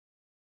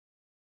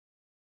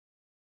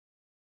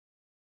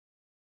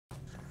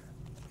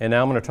And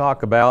now I'm going to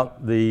talk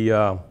about the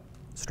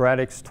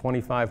Stratix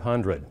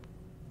 2500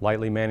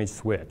 lightly managed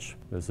switch.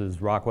 This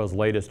is Rockwell's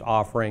latest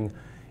offering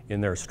in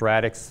their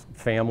Stratix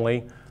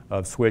family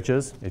of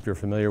switches, if you're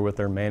familiar with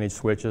their managed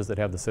switches that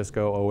have the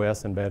Cisco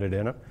OS embedded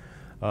in it.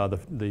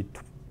 The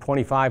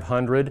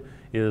 2500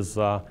 is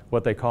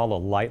what they call a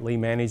lightly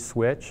managed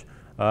switch.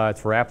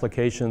 It's for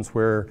applications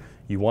where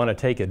you want to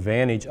take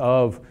advantage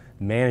of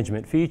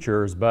management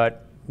features,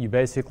 but you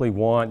basically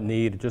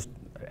need just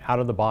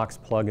out-of-the-box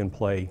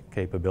plug-and-play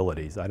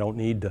capabilities. I don't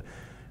need to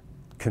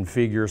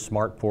configure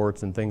smart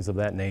ports and things of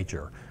that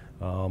nature.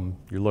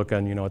 You're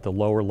looking, at the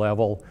lower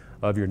level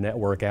of your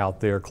network out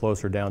there,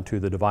 closer down to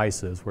the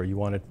devices, where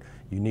you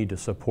need to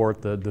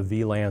support the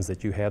VLANs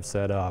that you have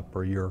set up,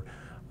 or your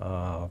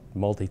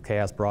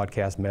multicast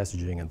broadcast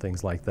messaging and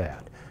things like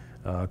that.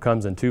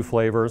 Comes in two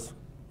flavors,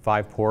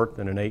 5-port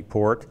and an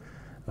 8-port.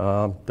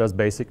 Does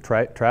basic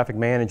traffic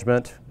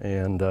management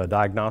and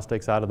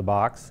diagnostics out of the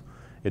box.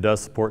 It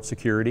does support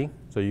security,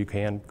 so you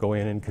can go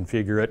in and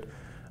configure it,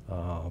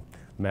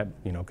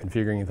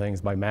 configuring things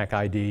by MAC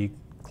ID,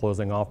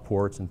 closing off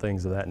ports and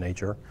things of that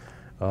nature.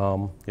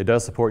 It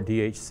does support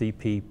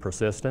DHCP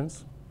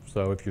persistence,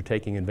 so if you're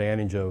taking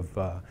advantage of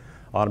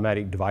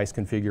automatic device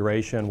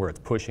configuration where it's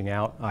pushing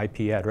out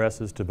IP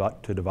addresses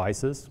to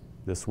devices,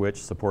 this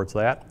switch supports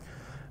that.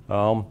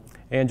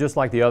 And just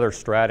like the other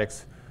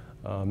Stratix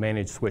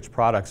managed switch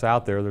products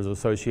out there, there's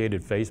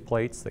associated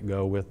faceplates that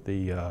go with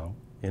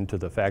into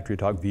the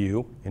FactoryTalk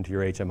view, into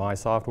your HMI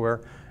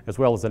software, as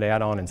well as an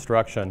add-on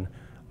instruction,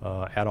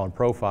 add-on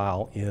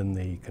profile in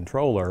the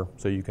controller,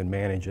 so you can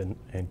manage and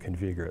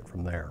configure it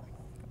from there.